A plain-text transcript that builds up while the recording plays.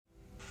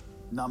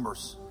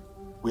Numbers.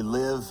 We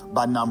live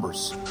by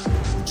numbers.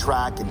 We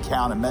track and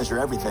count and measure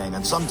everything,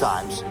 and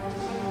sometimes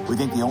we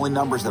think the only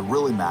numbers that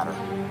really matter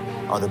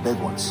are the big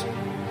ones.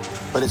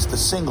 But it's the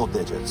single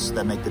digits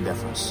that make the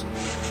difference.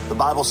 The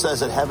Bible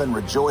says that heaven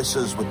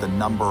rejoices with the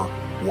number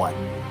 1.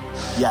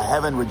 Yeah,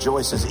 heaven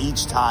rejoices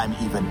each time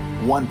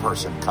even one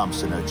person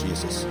comes to know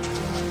Jesus.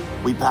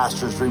 We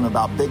pastors dream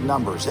about big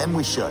numbers, and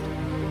we should.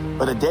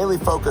 But a daily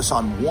focus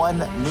on one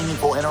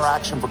meaningful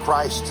interaction for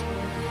Christ,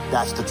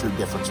 that's the true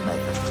difference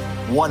maker.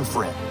 One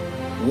friend,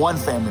 one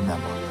family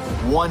member,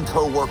 one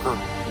co-worker,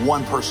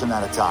 one person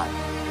at a time.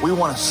 We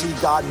want to see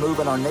God move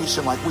in our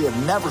nation like we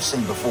have never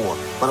seen before,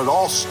 but it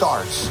all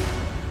starts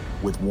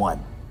with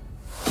one.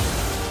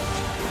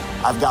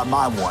 I've got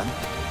my one,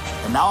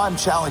 and now I'm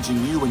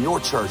challenging you and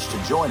your church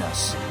to join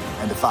us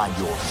and to find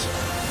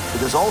yours.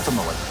 Because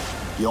ultimately,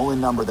 the only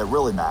number that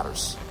really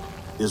matters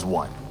is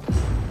one.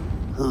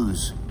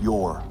 Who's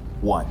your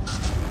one?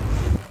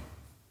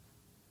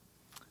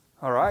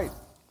 All right.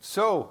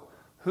 So,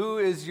 who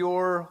is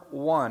your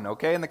one?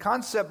 Okay, and the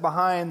concept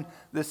behind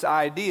this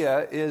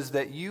idea is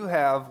that you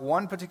have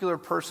one particular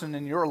person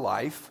in your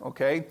life,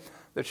 okay,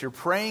 that you're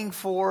praying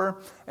for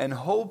and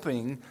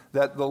hoping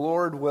that the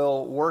Lord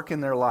will work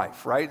in their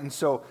life, right? And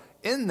so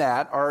in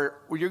that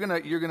you're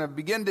gonna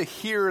begin to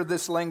hear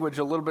this language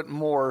a little bit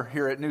more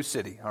here at New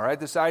City, all right?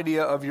 This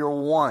idea of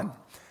your one.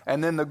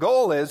 And then the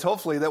goal is,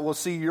 hopefully, that we'll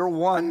see your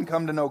one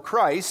come to know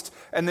Christ,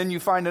 and then you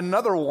find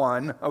another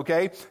one,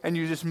 okay? And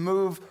you just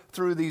move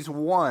through these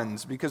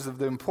ones because of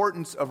the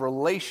importance of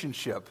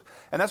relationship.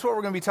 And that's what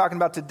we're going to be talking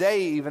about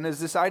today, even, is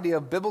this idea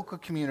of biblical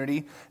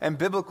community and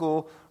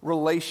biblical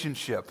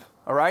relationship,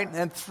 all right?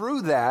 And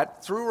through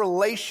that, through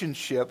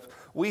relationship,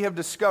 we have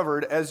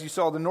discovered, as you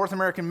saw, the North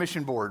American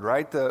Mission Board,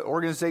 right? The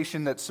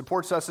organization that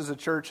supports us as a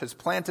church, has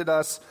planted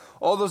us,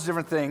 all those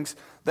different things.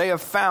 They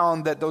have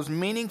found that those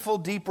meaningful,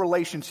 deep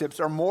relationships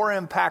are more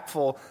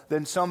impactful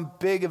than some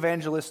big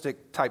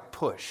evangelistic type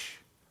push.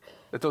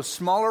 That those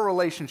smaller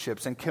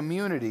relationships and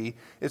community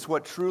is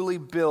what truly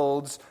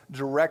builds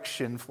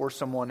direction for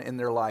someone in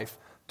their life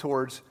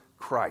towards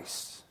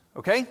Christ.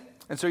 Okay?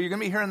 And so you're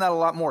going to be hearing that a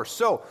lot more.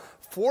 So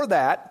for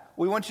that,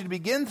 we want you to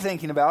begin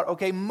thinking about,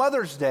 okay,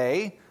 Mother's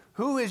Day.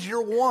 Who is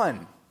your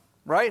one,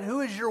 right? Who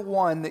is your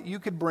one that you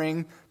could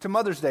bring to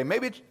Mother's Day?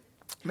 Maybe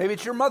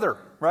it's your mother,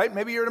 right?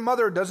 Maybe you're a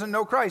mother who doesn't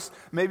know Christ.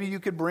 Maybe you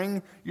could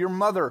bring your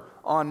mother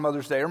on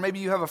Mother's Day. Or maybe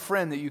you have a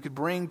friend that you could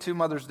bring to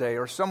Mother's Day,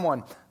 or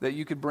someone that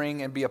you could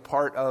bring and be a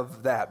part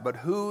of that. But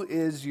who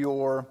is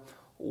your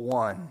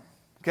one?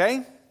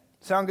 Okay?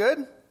 Sound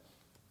good?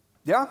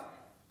 Yeah?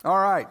 All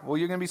right. Well,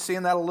 you're going to be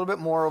seeing that a little bit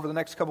more over the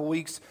next couple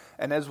weeks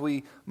and as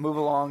we move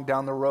along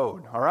down the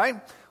road. All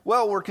right?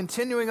 Well, we're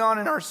continuing on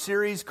in our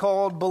series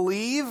called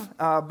Believe,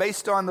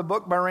 based on the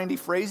book by Randy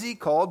Frazee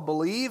called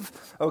Believe,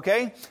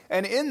 okay?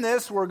 And in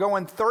this, we're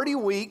going 30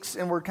 weeks,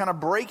 and we're kind of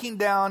breaking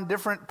down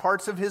different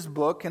parts of his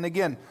book. And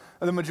again,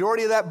 the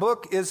majority of that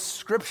book is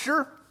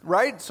Scripture,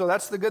 right? So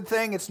that's the good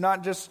thing. It's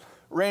not just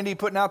Randy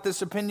putting out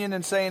this opinion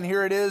and saying,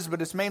 here it is,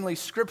 but it's mainly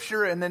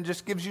Scripture, and then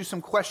just gives you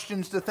some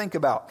questions to think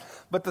about.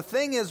 But the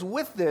thing is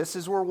with this,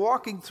 as we're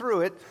walking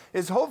through it,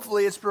 is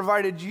hopefully it's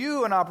provided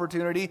you an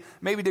opportunity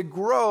maybe to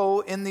grow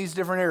in these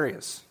different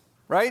areas,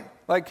 right?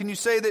 Like, can you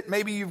say that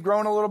maybe you've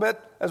grown a little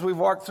bit as we've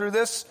walked through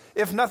this?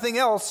 If nothing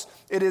else,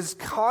 it is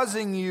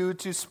causing you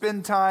to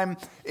spend time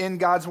in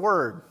God's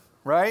Word,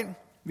 right?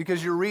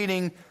 Because you're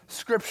reading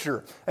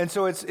Scripture. And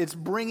so it's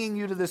bringing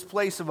you to this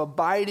place of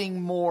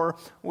abiding more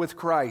with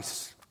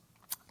Christ.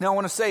 Now I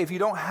want to say, if you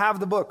don't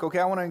have the book, okay,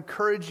 I want to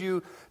encourage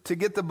you to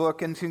get the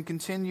book and to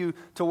continue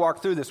to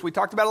walk through this. We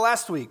talked about it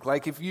last week.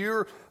 Like, if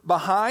you're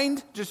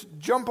behind, just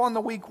jump on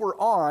the week we're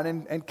on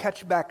and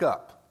catch back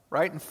up.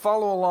 Right? And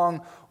follow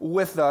along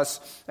with us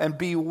and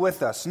be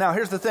with us. Now,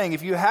 here's the thing.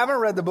 If you haven't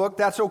read the book,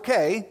 that's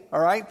okay, all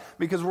right?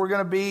 Because we're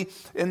going to be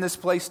in this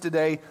place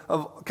today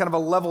of kind of a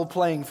level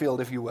playing field,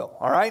 if you will,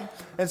 all right?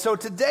 And so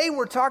today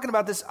we're talking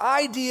about this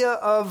idea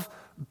of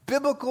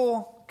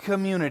biblical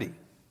community,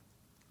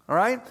 all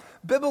right?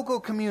 Biblical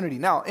community.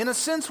 Now, in a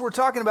sense, we're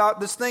talking about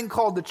this thing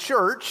called the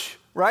church,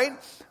 right?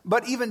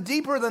 But even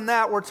deeper than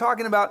that, we're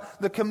talking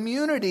about the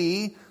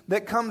community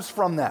that comes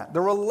from that.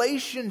 The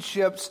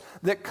relationships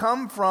that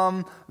come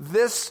from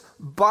this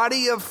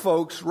body of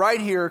folks right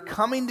here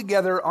coming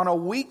together on a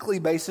weekly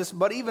basis,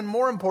 but even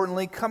more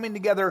importantly, coming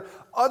together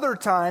other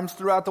times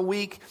throughout the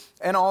week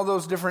and all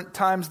those different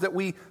times that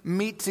we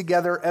meet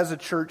together as a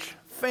church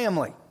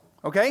family.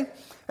 Okay?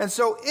 And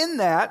so in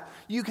that,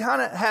 you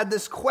kind of had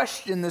this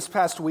question this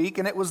past week,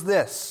 and it was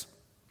this: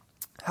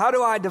 how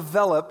do I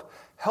develop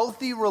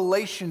healthy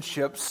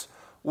relationships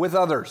with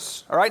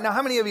others? All right, now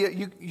how many of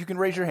you can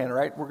raise your hand, all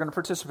right? We're going to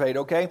participate,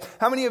 okay?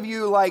 How many of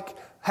you like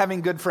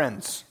having good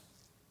friends?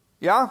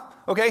 Yeah?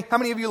 Okay, how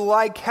many of you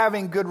like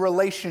having good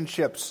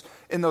relationships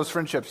in those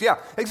friendships? Yeah,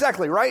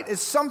 exactly, right?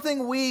 It's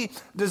something we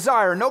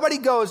desire. Nobody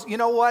goes, you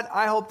know what?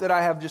 I hope that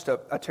I have just a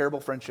terrible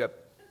friendship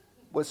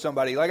with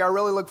somebody. Like, I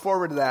really look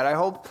forward to that. I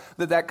hope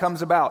that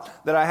comes about,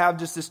 that I have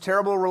just this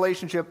terrible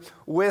relationship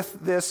with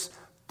this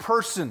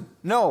person.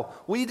 No,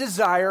 we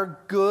desire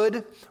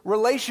good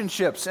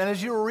relationships. And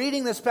as you were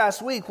reading this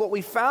past week, what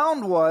we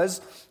found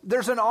was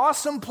there's an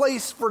awesome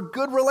place for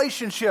good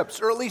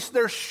relationships, or at least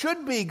there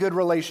should be good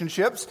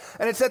relationships,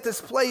 and it's at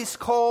this place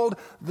called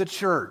the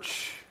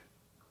church.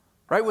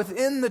 Right?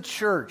 Within the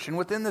church and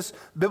within this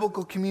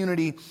biblical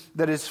community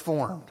that is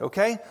formed.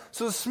 Okay?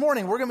 So this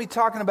morning we're going to be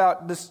talking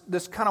about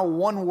this kind of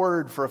one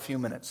word for a few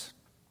minutes.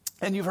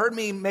 And you've heard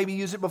me maybe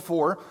use it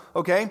before,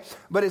 okay?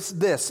 But it's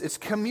this. It's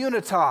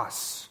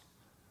communitas.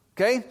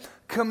 Okay?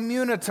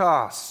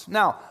 Communitas.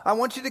 Now, I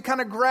want you to kind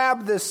of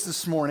grab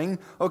this morning,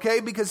 okay?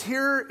 Because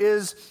here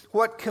is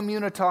what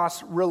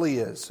communitas really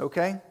is,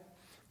 okay?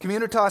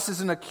 Communitas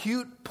is an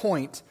acute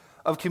point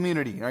of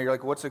community. Now you're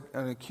like, what's an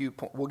acute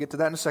point? We'll get to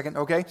that in a second,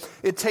 okay?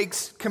 It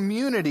takes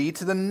community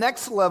to the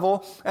next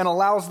level and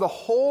allows the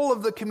whole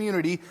of the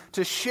community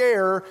to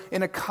share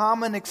in a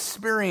common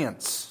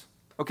experience,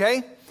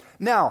 okay?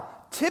 Now,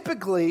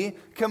 typically,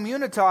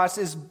 communitas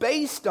is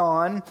based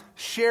on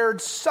shared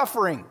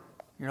suffering.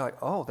 You're like,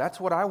 oh, that's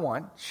what I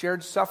want,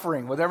 shared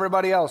suffering with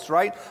everybody else,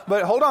 right?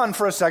 But hold on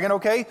for a second,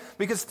 okay?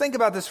 Because think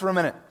about this for a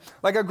minute.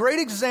 Like a great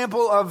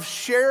example of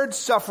shared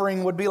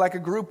suffering would be like a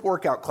group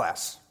workout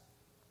class,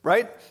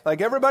 right?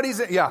 Like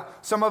everybody's,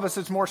 some of us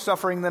it's more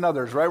suffering than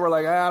others, right? We're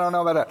like, I don't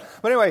know about that.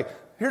 But anyway,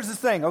 here's the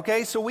thing,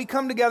 okay? So we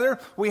come together,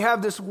 we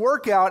have this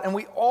workout, and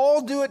we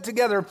all do it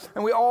together,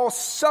 and we all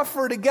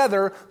suffer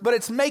together, but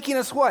it's making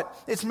us what?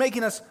 It's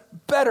making us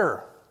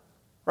better,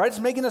 right? It's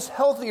making us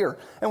healthier,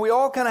 and we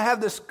all kind of have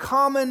this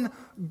common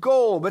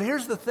goal. But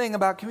here's the thing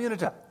about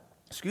community.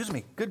 Excuse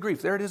me, good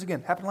grief, there it is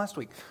again, happened last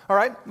week. All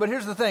right, but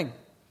here's the thing.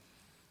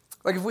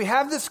 Like if we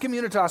have this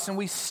communitas and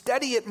we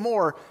study it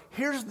more,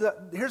 here's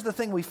the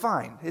thing we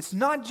find. It's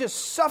not just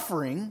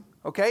suffering,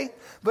 okay?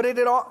 But it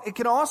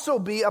can also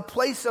be a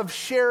place of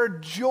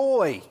shared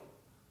joy.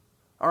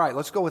 All right,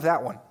 let's go with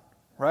that one,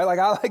 right? Like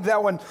I like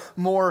that one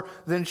more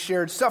than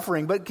shared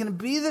suffering. But it can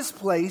be this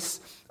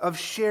place of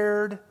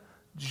shared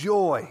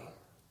joy.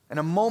 And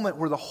a moment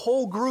where the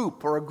whole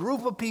group or a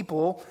group of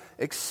people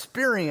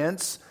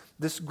experience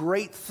this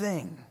great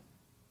thing.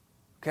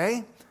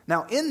 Okay?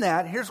 Now in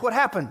that, here's what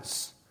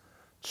happens.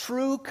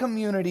 True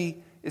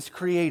community is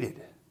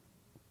created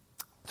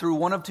through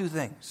one of two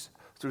things.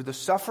 Through the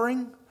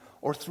suffering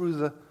or through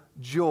the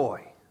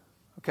joy.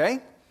 Okay?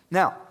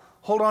 Now,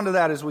 hold on to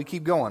that as we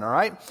keep going, all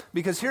right?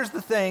 Because here's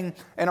the thing,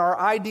 and our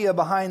idea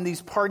behind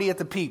these Party at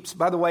the Peeps.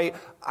 By the way,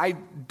 I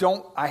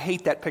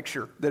hate that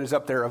picture that is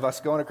up there of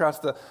us going across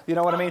the, you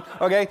know what I mean?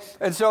 Okay?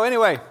 And so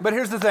anyway, but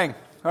here's the thing,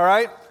 all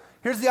right?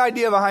 Here's the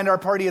idea behind our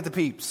Party at the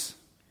Peeps,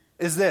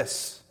 is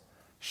this.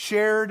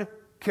 Shared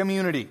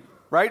community.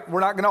 Right? We're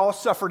not going to all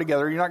suffer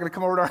together. You're not going to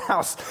come over to our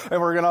house and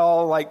we're going to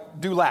all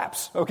do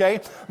laps, okay?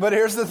 But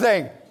here's the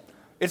thing.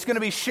 It's going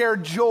to be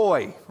shared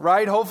joy,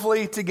 right?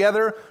 Hopefully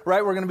together,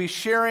 right? We're going to be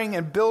sharing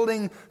and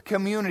building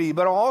community.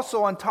 But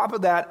also on top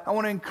of that, I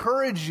want to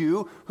encourage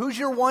you, who's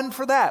your one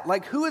for that?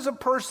 Like who is a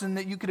person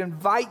that you could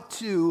invite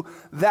to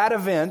that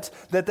event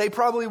that they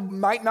probably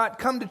might not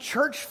come to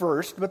church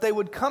first, but they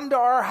would come to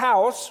our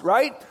house,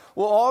 right?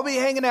 We'll all be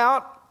hanging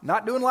out,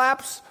 not doing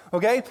laps,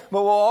 okay?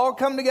 But we'll all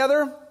come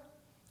together.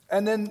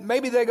 And then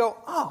maybe they go,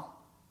 oh,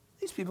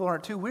 these people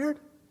aren't too weird.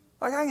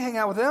 Like I can hang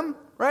out with them,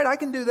 right? I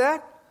can do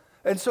that.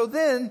 And so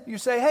then you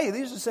say, hey,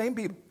 these are the same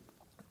people.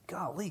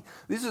 Golly,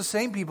 these are the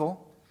same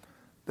people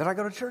that I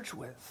go to church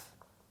with.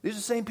 These are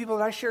the same people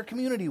that I share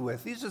community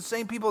with. These are the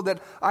same people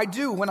that I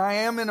do when I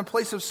am in a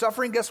place of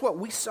suffering. Guess what?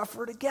 We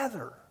suffer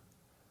together.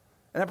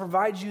 And that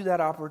provides you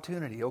that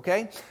opportunity,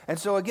 okay? And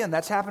so again,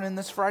 that's happening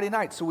this Friday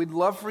night. So we'd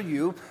love for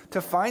you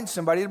to find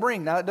somebody to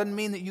bring. Now, it doesn't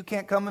mean that you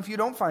can't come if you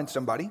don't find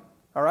somebody.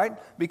 All right?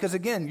 Because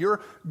again,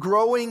 you're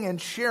growing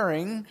and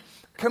sharing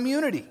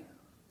community.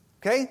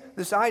 Okay?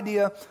 This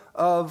idea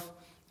of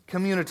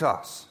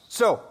communitas.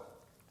 So,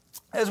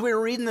 as we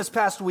were reading this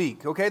past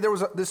week, okay, there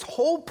was this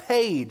whole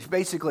page,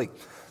 basically,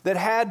 that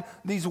had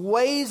these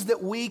ways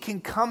that we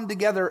can come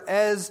together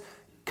as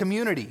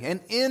community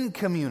and in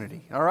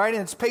community. All right?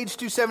 And it's page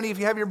 270. If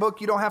you have your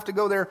book, you don't have to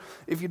go there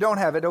if you don't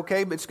have it,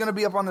 okay? But it's going to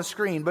be up on the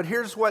screen. But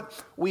here's what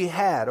we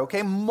had,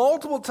 okay?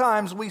 Multiple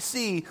times we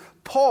see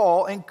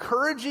Paul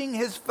encouraging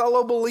his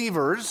fellow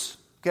believers,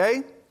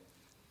 okay,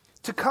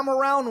 to come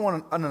around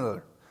one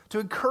another, to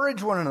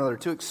encourage one another,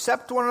 to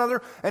accept one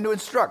another, and to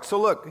instruct.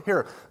 So look,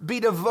 here, be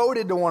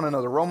devoted to one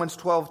another, Romans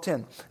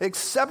 12:10.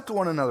 Accept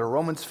one another,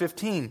 Romans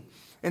 15.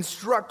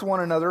 Instruct one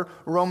another,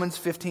 Romans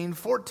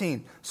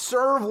 15:14.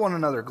 Serve one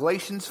another,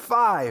 Galatians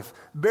 5.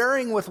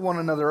 Bearing with one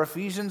another,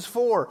 Ephesians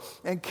 4.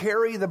 And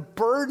carry the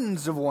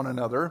burdens of one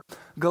another,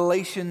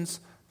 Galatians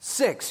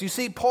 6. You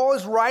see, Paul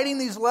is writing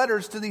these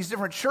letters to these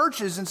different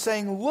churches and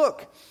saying,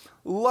 look,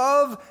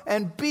 love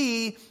and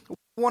be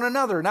one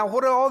another. Now,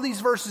 what do all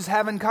these verses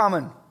have in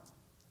common?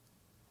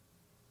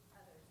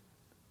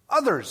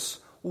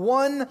 Others.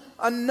 One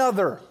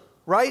another,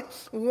 right?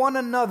 One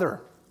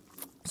another.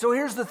 So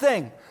here's the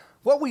thing.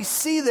 What we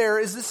see there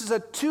is this is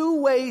a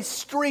two-way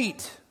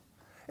street.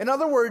 In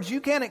other words, you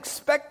can't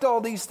expect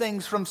all these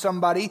things from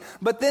somebody,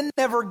 but then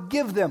never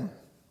give them.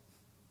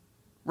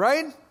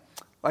 Right?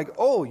 Like,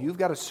 oh, you've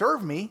got to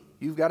serve me,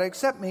 you've got to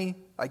accept me,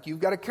 like you've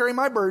got to carry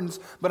my burdens,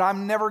 but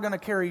I'm never going to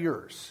carry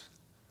yours.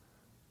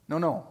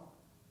 No,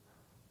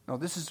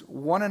 this is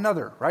one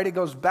another, right? It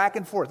goes back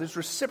and forth. It's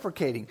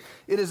reciprocating.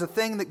 It is a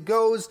thing that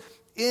goes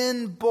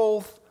in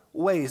both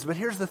ways. But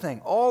here's the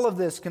thing. All of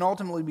this can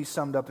ultimately be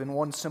summed up in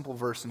one simple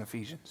verse in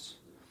Ephesians.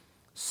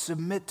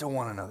 Submit to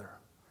one another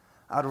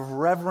out of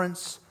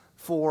reverence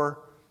for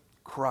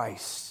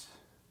Christ.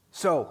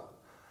 So,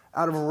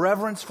 out of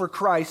reverence for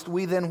Christ,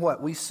 we then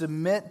what? We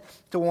submit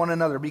to one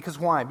another. Because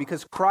why?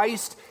 Because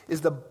Christ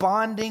is the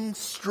bonding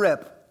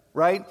strip,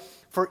 right,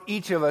 for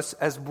each of us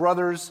as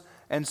brothers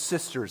and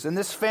sisters. In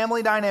this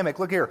family dynamic,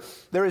 look here,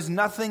 there is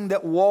nothing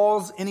that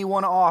walls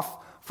anyone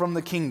off from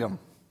the kingdom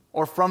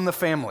or from the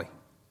family.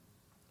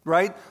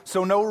 Right?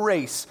 So no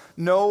race,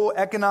 no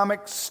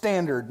economic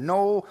standard,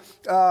 no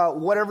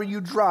whatever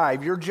you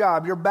drive, your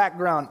job, your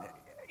background.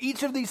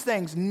 Each of these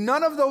things,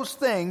 none of those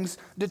things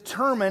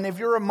determine if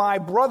you're my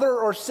brother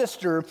or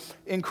sister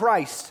in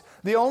Christ.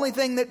 The only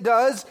thing that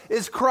does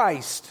is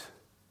Christ.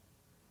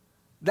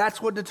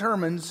 That's what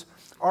determines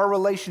our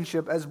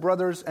relationship as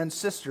brothers and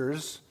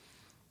sisters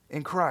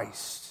in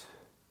Christ.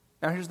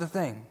 Now here's the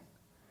thing.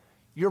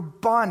 You're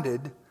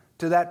bonded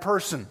to that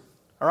person.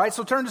 All right?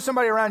 So turn to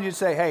somebody around you and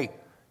say, hey,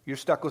 you're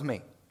stuck with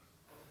me.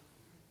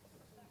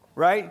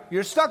 Right?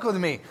 You're stuck with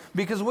me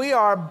because we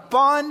are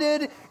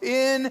bonded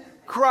in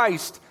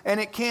Christ and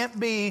it can't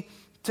be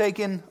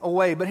taken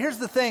away. But here's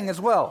the thing as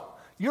well.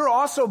 You're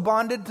also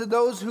bonded to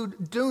those who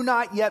do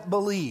not yet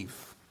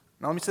believe.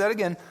 Now let me say that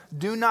again.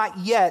 Do not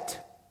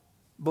yet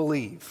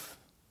believe.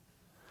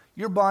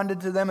 You're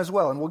bonded to them as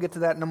well, and we'll get to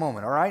that in a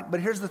moment, all right? But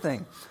here's the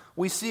thing.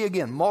 We see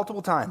again,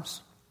 multiple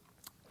times,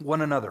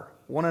 one another,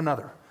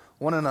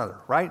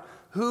 right?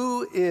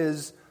 Who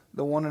is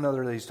the one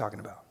another that he's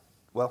talking about?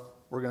 Well,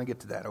 we're going to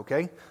get to that,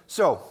 okay?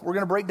 So, we're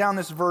going to break down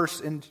this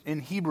verse in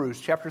Hebrews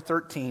chapter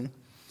 13,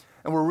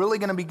 and we're really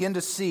going to begin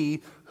to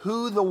see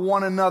who the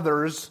one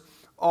another's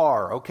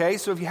are, okay?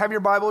 So if you have your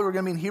Bible, we're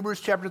going to be in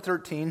Hebrews chapter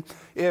 13.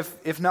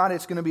 If not,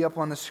 it's going to be up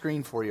on the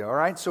screen for you, all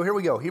right? So here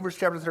we go. Hebrews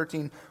chapter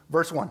 13,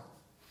 verse 1.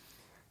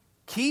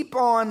 Keep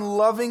on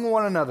loving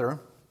one another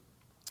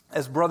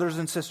as brothers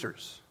and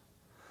sisters.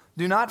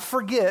 Do not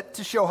forget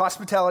to show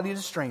hospitality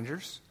to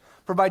strangers,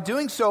 for by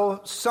doing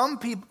so, some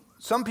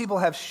people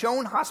have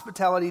shown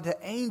hospitality to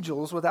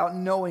angels without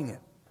knowing it.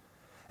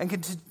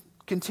 And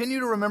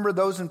continue to remember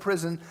those in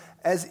prison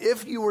as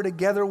if you were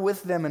together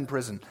with them in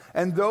prison,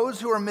 and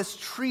those who are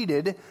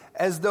mistreated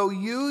as though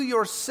you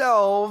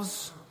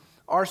yourselves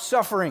are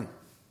suffering.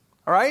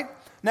 All right?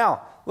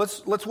 Now,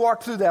 let's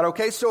walk through that,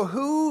 okay? So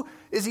who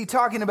is he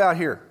talking about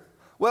here?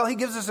 Well, he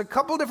gives us a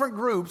couple different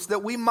groups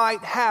that we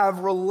might have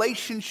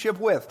relationship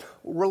with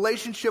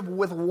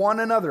one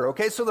another,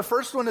 okay? So the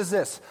first one is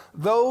this,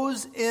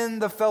 those in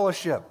the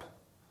fellowship,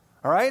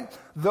 all right?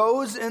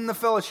 Those in the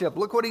fellowship.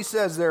 Look what he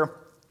says there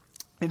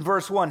in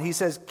verse 1. He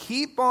says,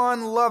 keep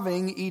on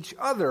loving each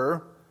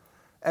other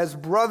as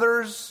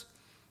brothers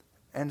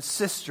and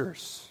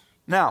sisters.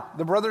 Now,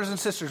 the brothers and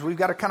sisters, we've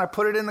got to kind of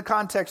put it in the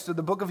context of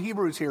the book of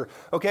Hebrews here,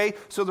 okay?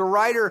 So the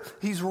writer,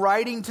 he's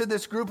writing to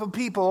this group of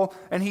people,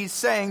 and he's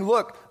saying,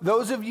 look,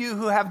 those of you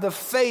who have the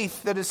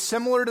faith that is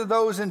similar to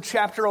those in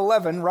chapter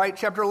 11, right?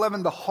 Chapter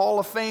 11, the hall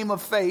of fame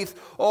of faith,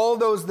 all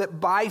those that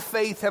by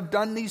faith have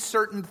done these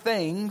certain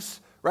things,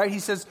 right? He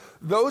says,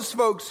 those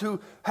folks who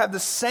have the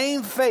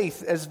same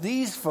faith as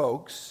these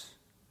folks.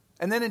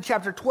 And then in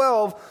chapter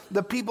 12,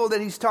 the people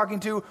that he's talking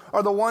to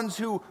are the ones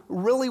who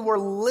really were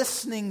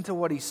listening to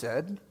what he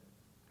said.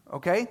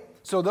 Okay?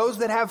 So those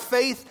that have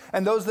faith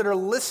and those that are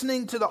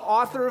listening to the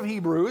author of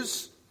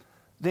Hebrews,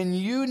 then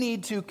you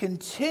need to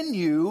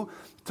continue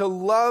to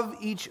love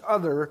each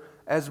other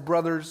as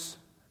brothers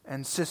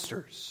and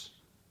sisters.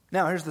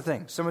 Now, here's the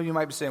thing. Some of you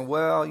might be saying,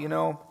 well, you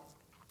know,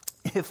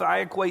 if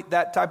I equate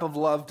that type of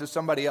love to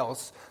somebody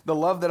else, the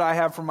love that I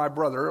have for my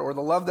brother or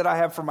the love that I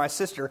have for my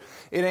sister,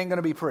 it ain't going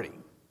to be pretty.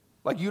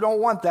 Like, you don't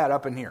want that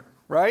up in here,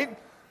 right?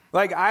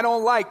 Like, I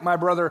don't like my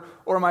brother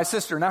or my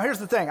sister. Now, here's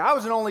the thing. I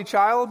was an only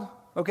child,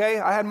 okay?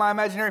 I had my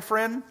imaginary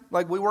friend.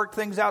 Like, we worked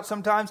things out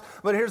sometimes.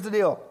 But here's the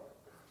deal.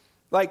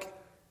 Like,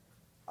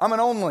 I'm an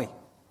only,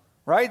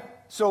 right?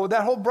 So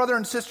that whole brother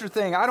and sister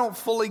thing, I don't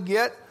fully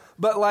get.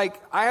 But,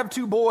 like, I have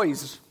two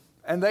boys,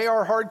 and they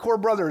are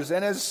hardcore brothers.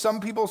 And as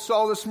some people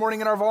saw this morning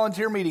in our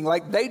volunteer meeting,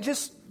 like,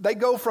 they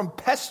go from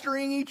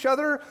pestering each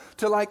other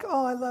to like,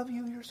 oh, I love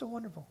you. You're so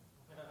wonderful.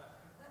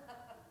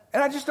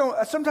 And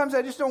sometimes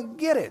I just don't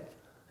get it.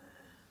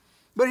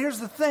 But here's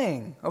the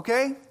thing,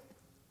 okay?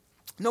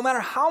 No matter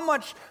how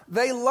much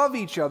they love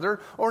each other,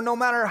 or no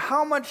matter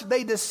how much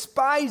they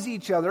despise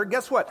each other,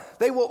 guess what?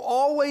 They will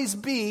always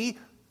be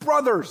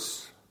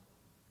brothers.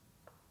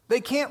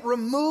 They can't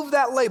remove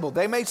that label.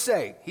 They may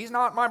say, he's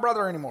not my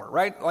brother anymore,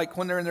 right? Like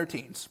when they're in their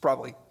teens,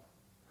 probably.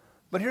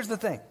 But here's the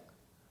thing.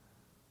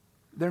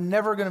 They're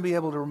never going to be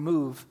able to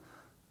remove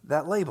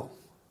that label,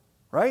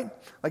 right?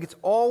 Like it's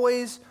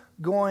always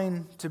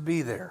going to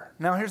be there.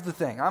 Now, here's the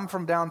thing. I'm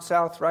from down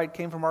south, right?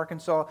 Came from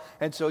Arkansas.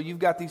 And so you've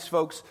got these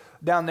folks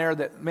down there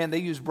that, man, they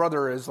use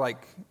brother as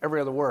like every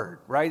other word,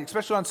 right?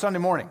 Especially on Sunday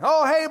morning.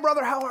 Oh, hey,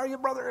 brother, how are you,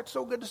 brother? It's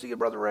so good to see you,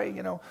 Brother Ray.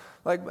 You know,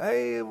 like,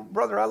 hey,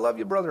 brother, I love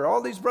you, brother.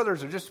 All these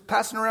brothers are just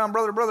passing around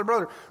brother, brother,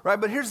 brother,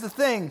 right? But here's the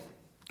thing,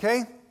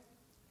 okay?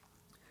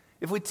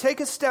 If we take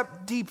a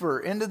step deeper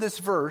into this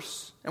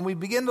verse and we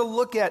begin to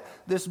look at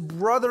this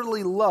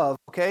brotherly love,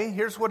 okay,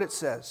 here's what it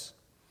says.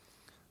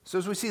 So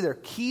as we see there,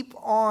 keep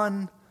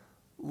on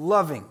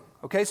loving.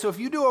 Okay, so if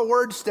you do a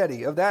word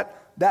study of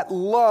that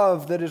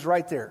love that is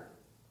right there,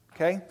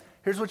 okay,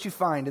 here's what you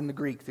find in the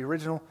Greek, the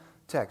original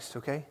text,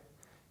 okay?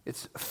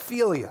 It's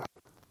philia.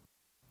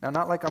 Now,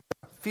 not like I'm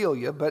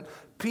philia, but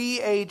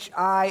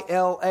Phila,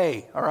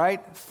 all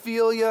right?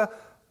 Philia,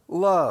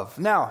 love.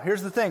 Now,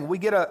 here's the thing. We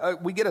get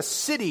a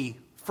city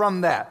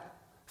from that,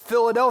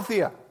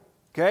 Philadelphia,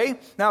 okay?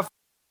 Now,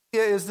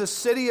 Philadelphia is the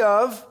city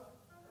of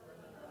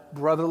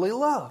brotherly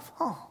love.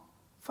 Oh,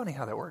 funny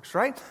how that works,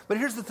 right? But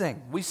here's the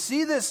thing. We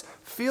see this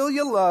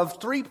philia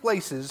love 3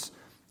 places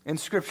in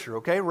Scripture,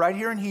 okay? Right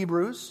here in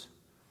Hebrews.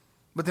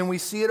 But then we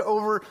see it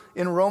over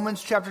in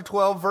Romans chapter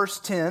 12, verse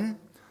 10.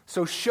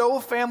 So show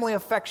family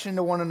affection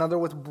to one another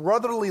with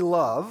brotherly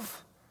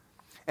love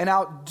and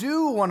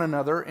outdo one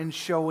another in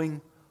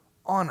showing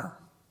honor.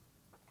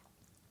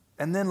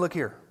 And then look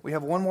here. We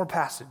have one more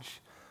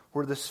passage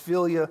where this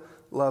philia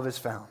love is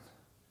found.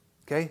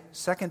 Okay?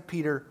 2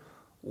 Peter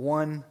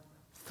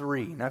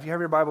 1:3. Now, if you have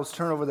your Bibles,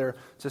 turn over there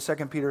to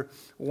 2 Peter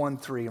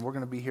 1:3, and we're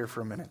going to be here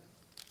for a minute.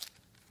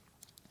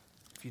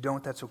 If you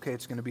don't, that's okay.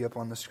 It's going to be up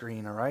on the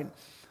screen, all right?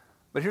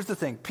 But here's the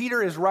thing.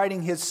 Peter is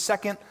writing his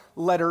second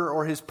letter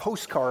or his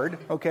postcard,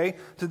 okay,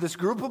 to this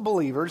group of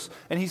believers,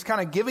 and he's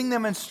kind of giving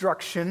them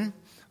instruction,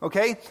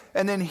 okay?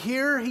 And then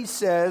here he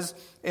says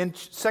in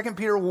 2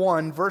 Peter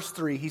 1, verse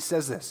 3, he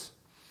says this.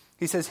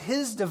 He says,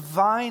 His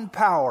divine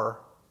power.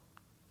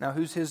 Now,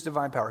 who's His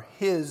divine power?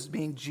 His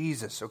being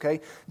Jesus,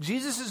 okay?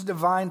 Jesus'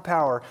 divine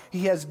power.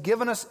 He has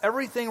given us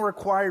everything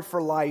required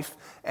for life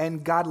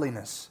and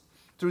godliness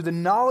through the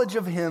knowledge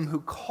of Him who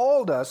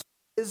called us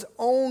to His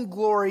own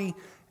glory.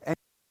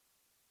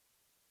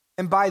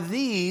 And by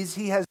these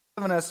He has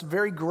given us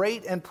very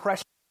great and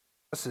precious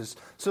promises,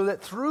 so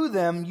that through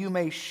them you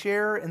may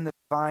share in the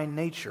divine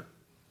nature,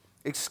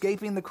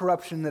 escaping the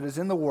corruption that is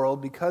in the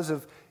world because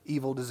of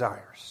evil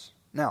desires.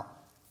 Now,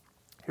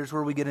 here's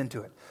where we get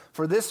into it.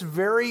 For this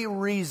very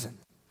reason,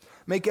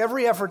 make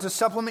every effort to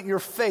supplement your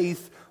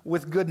faith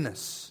with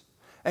goodness,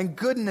 and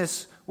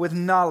goodness with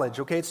knowledge.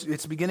 Okay,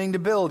 it's beginning to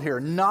build here.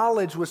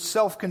 Knowledge with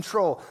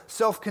self-control,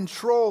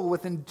 self-control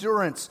with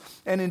endurance,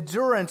 and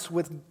endurance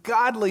with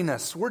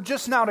godliness. We're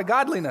just now to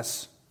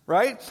godliness,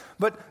 right?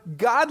 But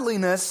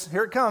godliness,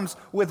 here it comes,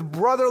 with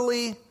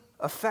brotherly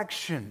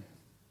affection,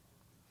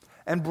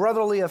 and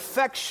brotherly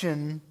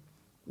affection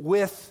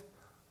with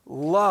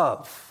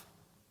love.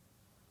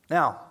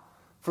 Now,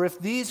 for if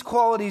these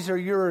qualities are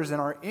yours and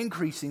are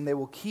increasing, they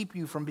will keep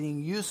you from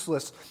being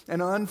useless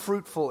and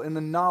unfruitful in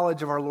the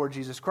knowledge of our Lord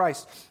Jesus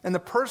Christ. And the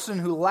person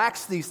who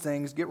lacks these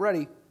things, get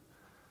ready,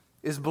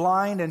 is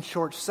blind and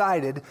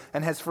short-sighted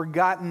and has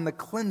forgotten the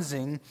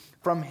cleansing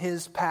from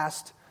his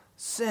past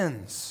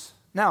sins.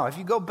 Now, if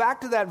you go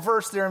back to that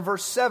verse there in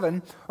verse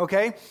 7,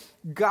 okay,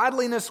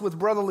 godliness with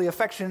brotherly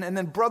affection, and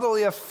then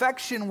brotherly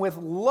affection with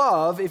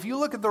love, if you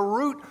look at the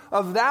root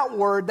of that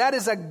word, that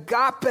is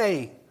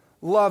agape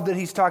love that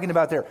he's talking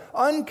about there.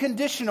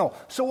 Unconditional.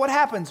 So what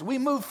happens? We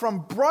move from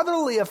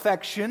brotherly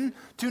affection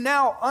to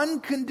now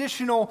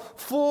unconditional,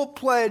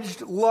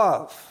 full-pledged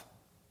love.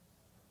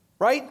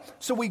 Right?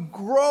 So we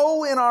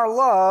grow in our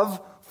love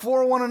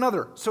for one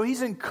another. So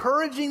he's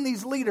encouraging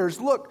these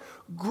leaders, look,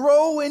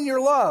 grow in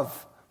your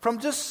love from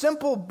just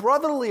simple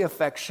brotherly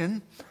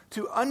affection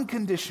to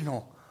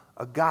unconditional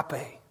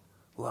agape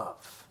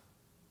love.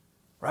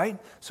 Right?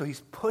 So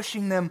he's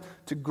pushing them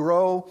to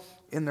grow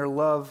in their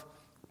love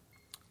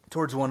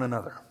towards one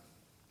another.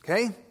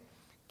 Okay?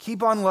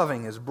 Keep on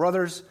loving as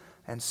brothers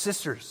and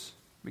sisters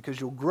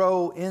because you'll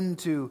grow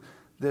into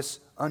this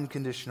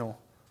unconditional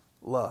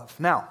love.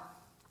 Now,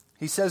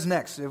 he says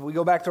next, if we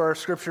go back to our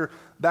scripture,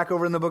 back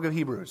over in the book of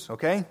Hebrews,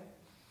 okay?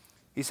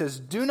 He says,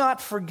 do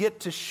not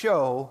forget to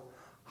show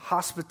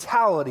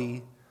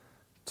hospitality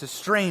to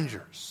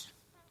strangers.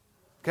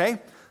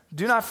 Okay?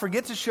 Do not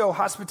forget to show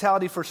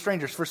hospitality for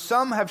strangers. For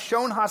some have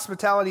shown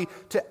hospitality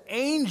to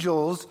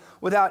angels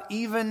without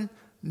even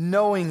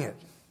knowing it.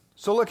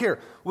 So look here.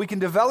 We can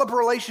develop a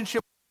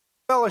relationship,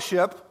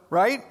 fellowship,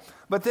 right?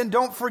 But then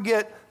don't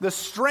forget the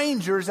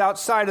strangers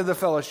outside of the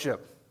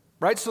fellowship.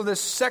 Right? So this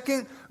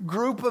second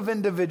group of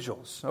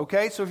individuals,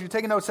 okay? So if you're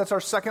taking notes, that's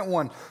our second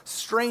one.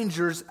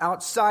 Strangers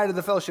outside of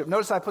the fellowship.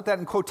 Notice I put that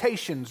in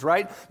quotations,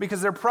 right?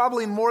 Because they're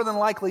probably more than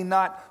likely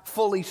not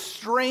fully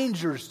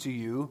strangers to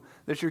you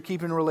that you're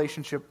keeping a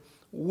relationship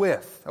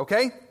with,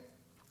 okay?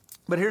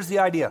 But here's the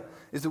idea,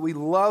 is that we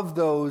love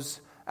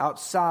those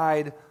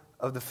outside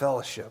of the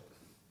fellowship.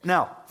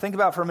 Now, think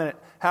about for a minute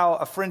how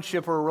a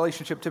friendship or a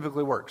relationship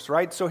typically works,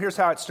 right? So here's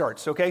how it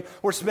starts, okay?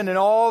 We're spending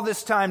all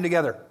this time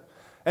together.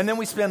 And then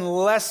we spend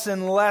less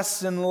and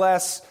less and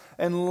less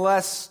and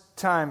less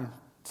time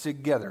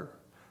together.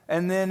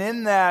 And then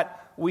in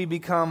that, we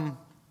become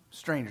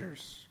strangers.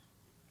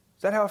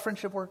 Is that how a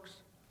friendship works?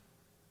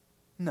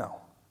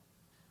 No.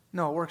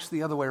 No, it works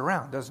the other way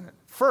around, doesn't it?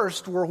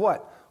 First, we're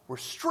what? We're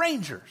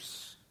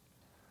strangers.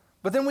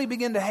 But then we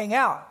begin to hang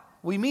out.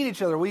 We meet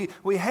each other. We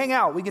hang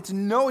out. We get to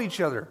know each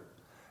other.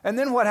 And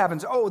then what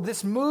happens? Oh,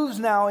 this moves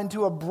now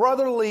into a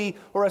brotherly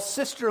or a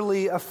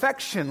sisterly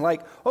affection.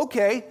 Like,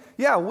 okay,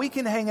 yeah, we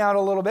can hang out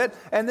a little bit.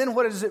 And then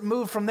what does it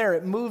move from there?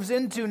 It moves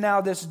into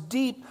now this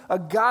deep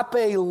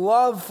agape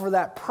love for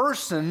that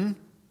person,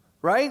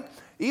 right?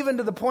 Even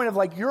to the point of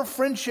like your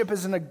friendship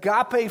is an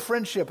agape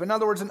friendship. In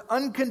other words, an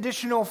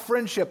unconditional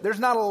friendship. There's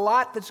not a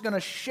lot that's going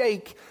to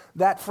shake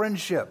that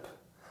friendship.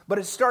 But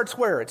it starts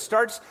where? It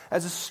starts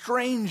as a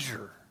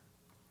stranger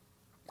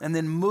and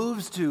then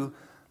moves to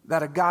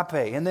that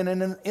agape. And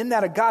then in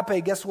that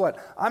agape, guess what?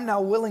 I'm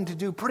now willing to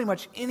do pretty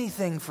much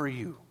anything for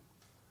you.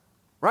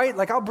 Right?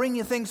 Like I'll bring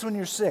you things when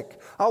you're sick.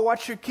 I'll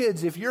watch your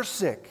kids if you're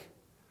sick.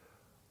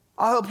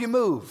 I'll help you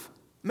move.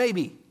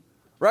 Maybe.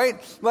 Right?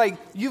 Like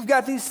you've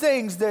got these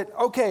things that,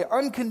 okay,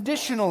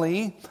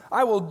 unconditionally,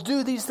 I will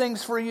do these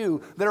things for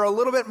you that are a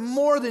little bit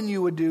more than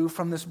you would do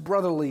from this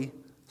brotherly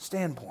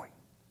standpoint.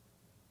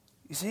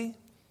 You see?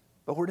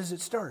 But where does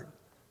it start?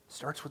 It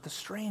starts with the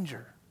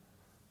stranger.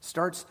 It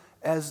starts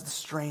as the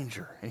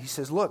stranger. And he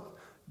says, look,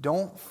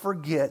 don't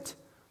forget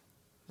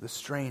the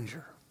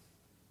stranger.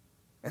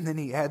 And then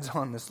he adds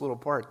on this little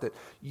part that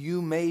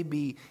you may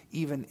be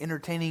even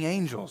entertaining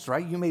angels,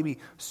 right? You may be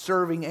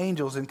serving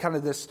angels in kind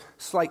of this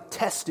slight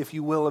test, if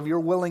you will, of your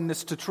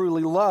willingness to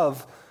truly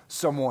love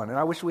someone. And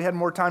I wish we had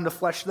more time to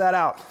flesh that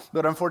out,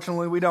 but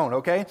unfortunately we don't,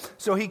 okay?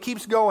 So he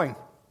keeps going.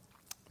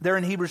 There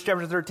in Hebrews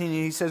chapter 13,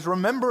 he says,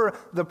 remember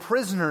the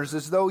prisoners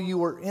as though you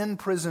were in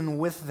prison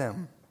with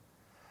them,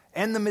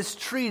 and the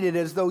mistreated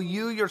as though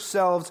you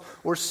yourselves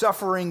were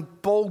suffering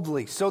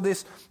boldly. So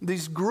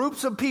these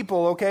groups of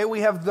people, okay,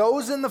 we have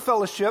those in the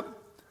fellowship,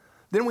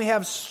 then we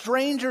have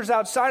strangers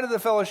outside of the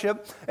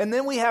fellowship, and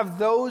then we have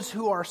those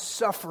who are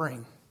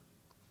suffering.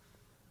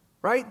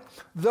 Right?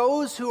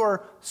 Those who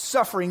are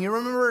suffering. You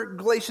remember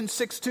Galatians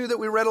 6:2 that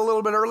we read a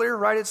little bit earlier,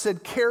 right? It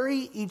said,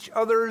 carry each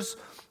other's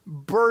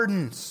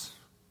burdens.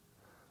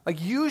 Like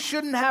you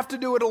shouldn't have to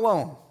do it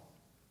alone.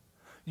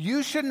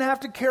 You shouldn't have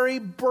to carry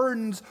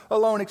burdens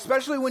alone,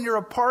 especially when you're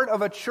a part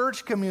of a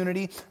church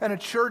community and a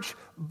church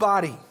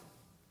body.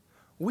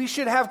 We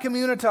should have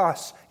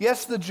communitas.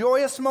 Yes, the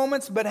joyous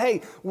moments, but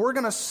hey, we're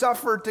going to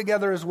suffer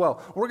together as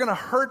well. We're going to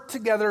hurt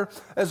together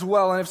as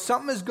well. And if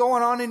something is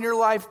going on in your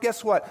life,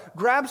 guess what?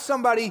 Grab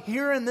somebody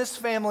here in this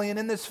family and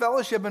in this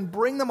fellowship and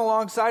bring them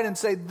alongside and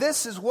say,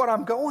 this is what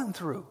I'm going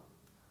through.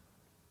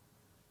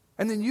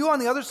 And then you on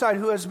the other side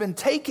who has been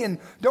taken,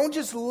 don't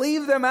just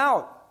leave them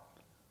out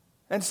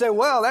and say,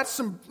 well, that's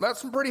some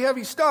pretty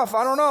heavy stuff.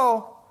 I don't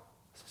know.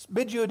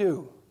 Bid you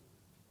adieu.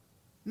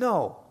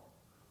 No.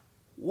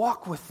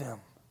 Walk with them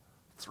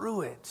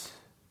through it.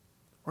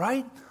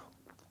 Right?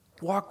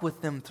 Walk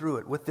with them through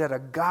it with that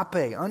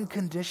agape,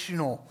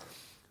 unconditional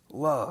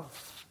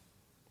love.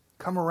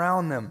 Come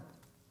around them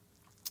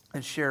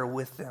and share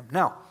with them.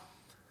 Now,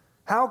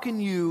 how can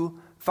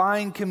you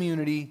find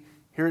community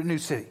here at New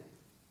City?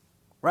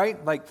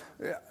 Right? Like,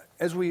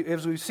 as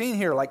we've seen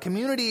here, like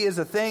community is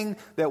a thing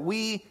that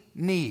we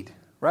need,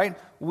 right?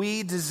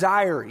 We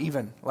desire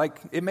even. Like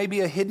it may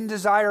be a hidden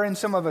desire in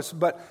some of us,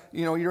 but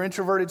your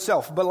introverted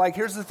self. But like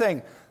here's the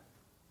thing.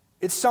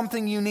 It's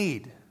something you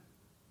need.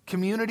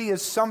 Community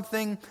is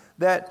something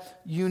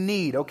that you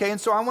need, okay?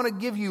 And so I want to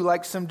give you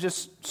like some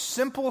just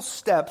simple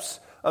steps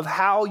of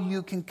how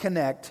you can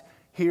connect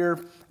here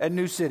at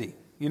New City,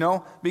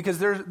 Because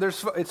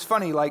there's it's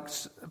funny, like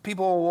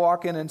people will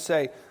walk in and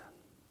say,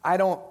 I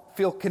don't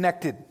feel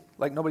connected.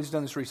 Like nobody's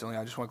done this recently.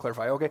 I just want to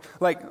clarify. Okay,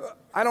 like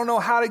I don't know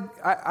how to.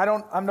 I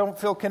don't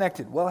feel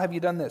connected. Well, have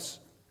you done this?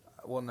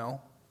 Well,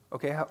 no.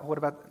 Okay, what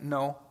about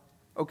no?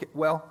 Okay,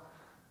 well,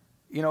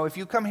 if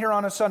you come here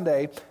on a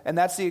Sunday and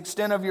that's the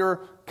extent of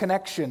your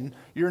connection,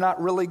 you're not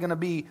really going to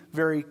be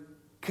very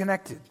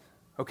connected.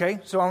 Okay,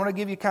 so I want to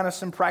give you kind of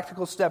some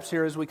practical steps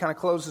here as we kind of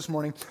close this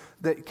morning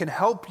that can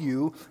help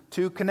you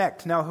to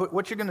connect. Now,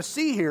 what you're going to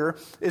see here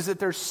is that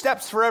there's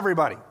steps for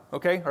everybody.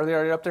 Okay, are they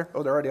already up there?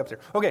 Oh, they're already up there.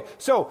 Okay,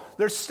 so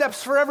there's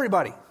steps for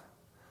everybody.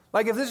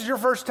 Like if this is your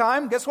first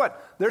time, guess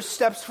what? There's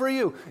steps for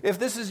you. If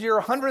this is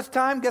your 100th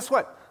time, guess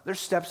what? There's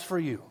steps for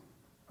you.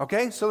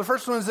 Okay, so the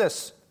first one is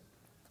this.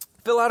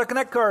 Fill out a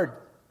Connect card.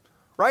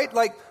 Right?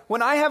 Like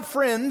when I have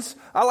friends,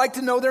 I like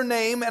to know their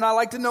name and I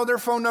like to know their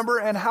phone number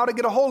and how to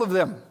get a hold of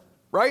them.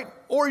 Right?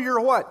 Or you're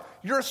what?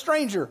 You're a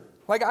stranger.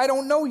 Like I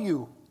don't know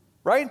you.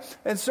 Right?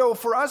 And so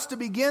for us to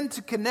begin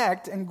to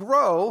connect and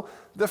grow,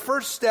 the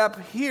first step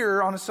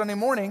here on a Sunday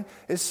morning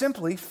is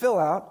simply fill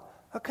out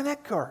a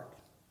Connect card.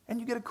 And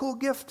you get a cool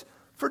gift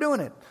for doing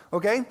it.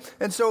 Okay?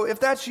 And so if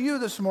that's you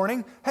this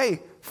morning,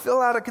 hey,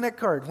 fill out a Connect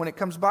card when it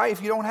comes by.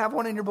 If you don't have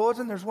one in your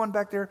bulletin, there's one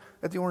back there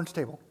at the orange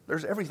table.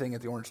 There's everything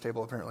at the orange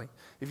table apparently,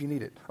 if you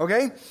need it.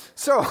 Okay?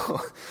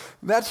 So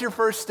that's your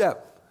first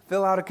step.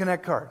 fill out a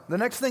Connect card. The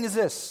next thing is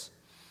this,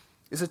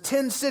 is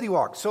attend City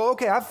Walk. So,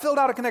 okay, I've filled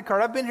out a Connect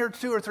card. I've been here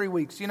 2 or 3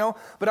 weeks,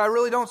 but I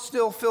really don't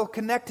still feel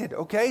connected,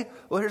 okay?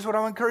 Well, here's what I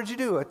would encourage you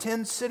to do.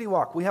 Attend City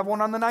Walk. We have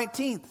one on the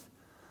 19th.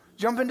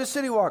 Jump into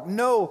City Walk.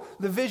 Know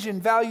the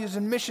vision, values,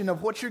 and mission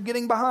of what you're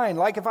getting behind.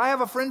 Like if I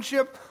have a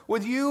friendship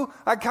with you,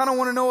 I kind of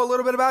want to know a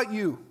little bit about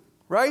you,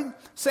 right?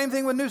 Same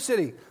thing with New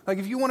City. Like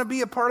if you want to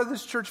be a part of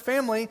this church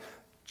family,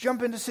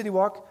 jump into City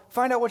Walk,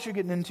 find out what you're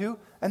getting into,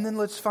 and then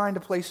let's find a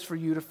place for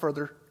you to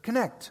further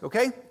connect,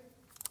 okay?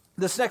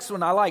 This next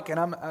one I like, and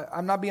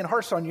I'm not being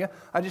harsh on you.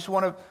 I just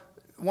want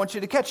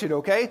you to catch it,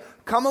 okay?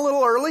 Come a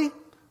little early,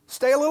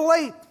 stay a little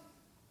late,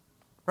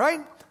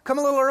 right? Come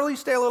a little early,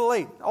 stay a little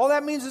late. All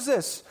that means is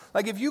this.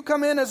 Like if you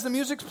come in as the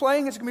music's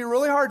playing, it's going to be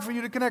really hard for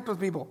you to connect with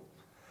people.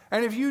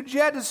 And if you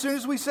jet as soon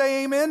as we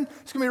say amen,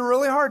 it's going to be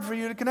really hard for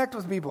you to connect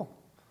with people.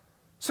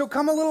 So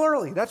come a little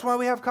early. That's why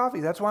we have coffee.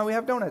 That's why we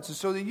have donuts.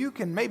 So that you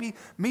can maybe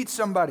meet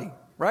somebody,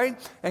 right?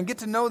 And get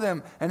to know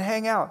them and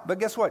hang out. But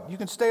guess what? You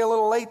can stay a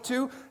little late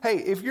too. Hey,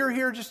 if you're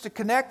here just to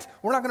connect,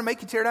 we're not going to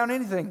make you tear down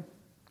anything.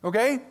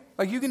 Okay?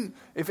 Like you can,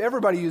 if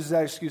everybody uses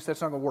that excuse, that's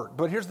not going to work.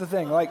 But here's the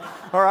thing, like,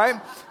 all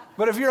right?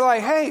 But if you're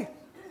like, hey,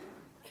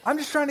 I'm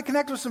just trying to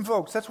connect with some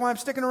folks. That's why I'm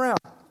sticking around.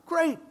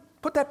 Great.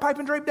 Put that pipe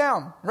and drape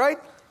down, right?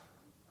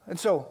 And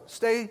so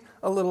stay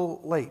a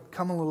little late.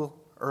 Come a little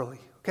early,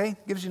 okay?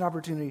 Gives you an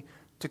opportunity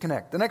to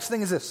connect. The next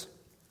thing is this,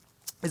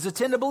 is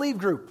attend a Believe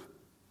group,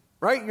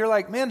 right? You're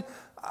like, man,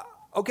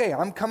 okay,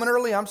 I'm coming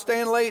early. I'm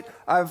staying late.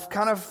 I've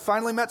kind of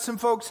finally met some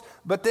folks.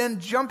 But then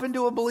jump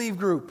into a Believe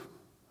group,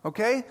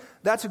 okay?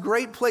 That's a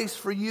great place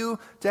for you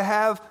to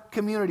have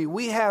community.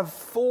 We have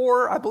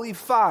 4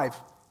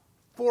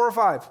 or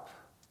 5.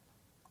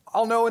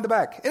 I'll know in the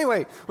back.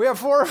 Anyway, we have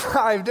 4 or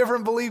 5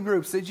 different Believe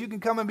groups that you can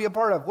come and be a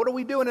part of. What are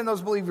we doing in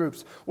those Believe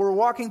groups? We're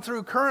walking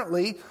through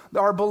currently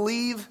our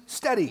Believe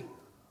study,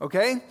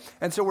 okay?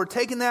 And so we're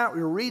taking that,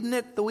 we're reading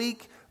it the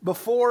week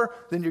before,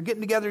 then you're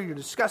getting together, you're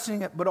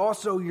discussing it, but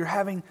also you're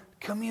having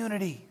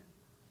community,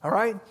 all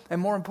right? And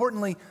more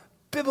importantly,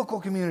 biblical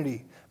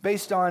community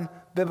based on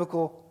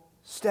biblical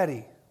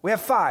study. We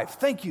have 5.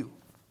 Thank you.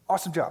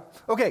 Awesome job.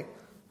 Okay,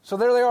 so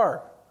there they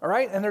are. All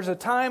right, and there's a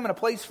time and a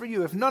place for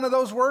you. If none of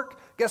those work,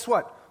 guess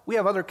what? We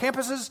have other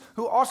campuses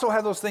who also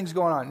have those things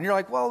going on. And you're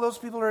like, well, those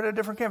people are at a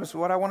different campus.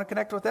 Would I want to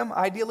connect with them?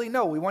 Ideally,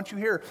 no. We want you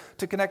here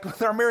to connect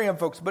with our Miriam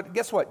folks. But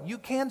guess what? You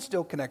can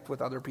still connect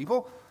with other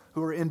people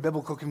who are in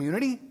biblical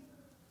community,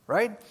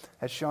 right?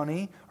 At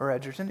Shawnee or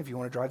Edgerton, if you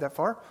want to drive that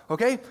far.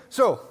 Okay,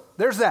 so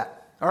there's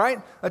that. All right,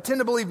 attend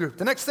a Believe group.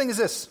 The next thing is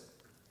this.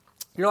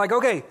 You're like,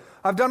 okay,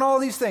 I've done all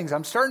these things.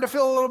 I'm starting to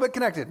feel a little bit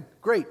connected.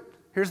 Great.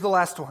 Here's the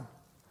last one.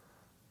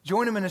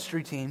 Join a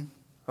ministry team,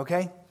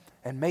 okay,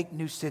 and make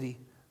New City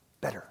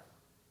better.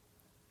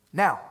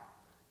 Now,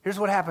 here's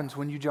what happens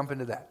when you jump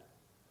into that.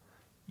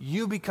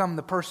 You become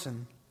the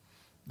person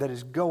that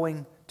is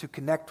going to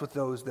connect with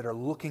those that are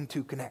looking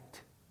to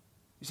connect.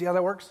 You see how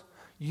that works?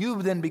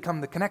 You then become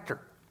the connector.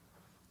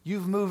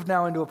 You've moved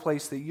now into a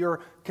place that you're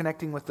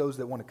connecting with those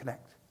that want to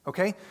connect.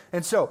 Okay?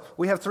 And so,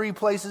 we have 3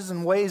 places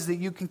and ways that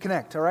you can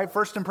connect, all right?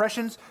 First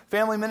impressions,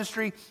 family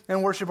ministry,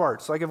 and worship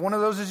arts. Like if one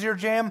of those is your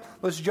jam,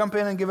 let's jump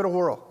in and give it a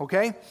whirl,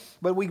 okay?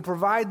 But we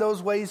provide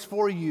those ways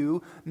for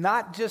you,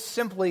 not just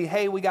simply,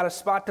 hey, we got a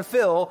spot to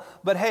fill,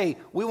 but hey,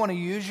 we want to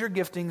use your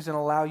giftings and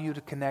allow you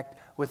to connect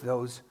with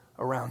those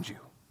around you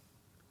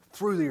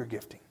through your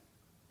gifting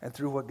and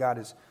through what God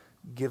has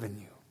given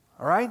you,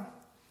 all right?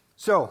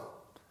 So,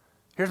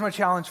 here's my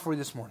challenge for you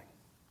this morning,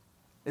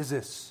 is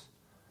this.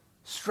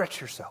 Stretch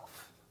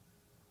yourself,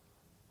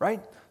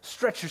 right?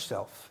 Stretch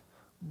yourself.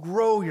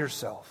 Grow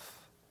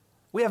yourself.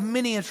 We have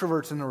many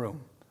introverts in the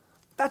room.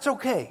 That's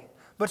okay,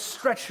 but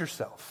stretch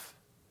yourself,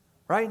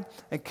 right?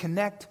 And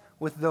connect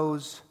with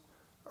those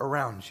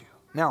around you.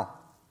 Now,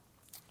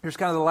 here's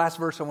kind of the last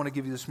verse I want to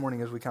give you this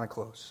morning as we kind of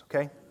close,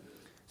 okay?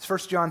 It's 1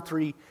 John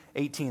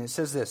 3:18. It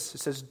says this.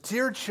 It says,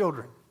 "Dear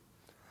children,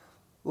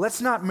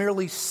 let's not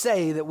merely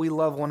say that we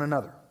love one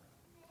another,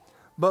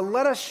 but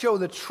let us show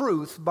the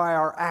truth by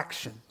our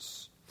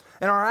actions.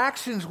 And our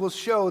actions will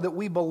show that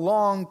we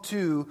belong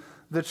to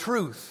the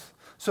truth,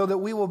 so that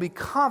we will be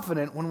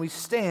confident when we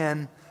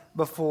stand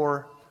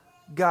before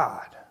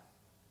God."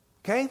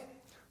 Okay?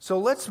 So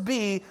let's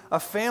be a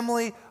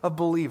family of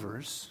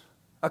believers,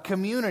 a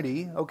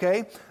community,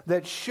 okay,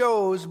 that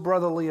shows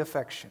brotherly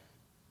affection.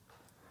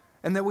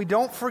 And that we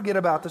don't forget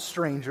about the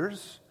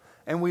strangers,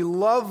 and we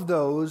love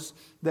those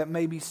that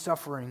may be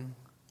suffering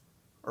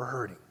or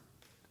hurting.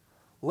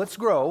 Let's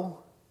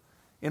grow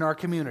in our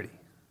community,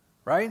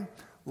 right?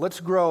 Let's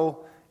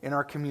grow in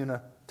our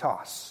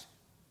communitas.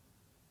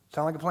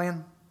 Sound like a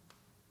plan?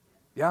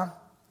 Yeah?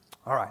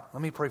 All right,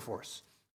 let me pray for us.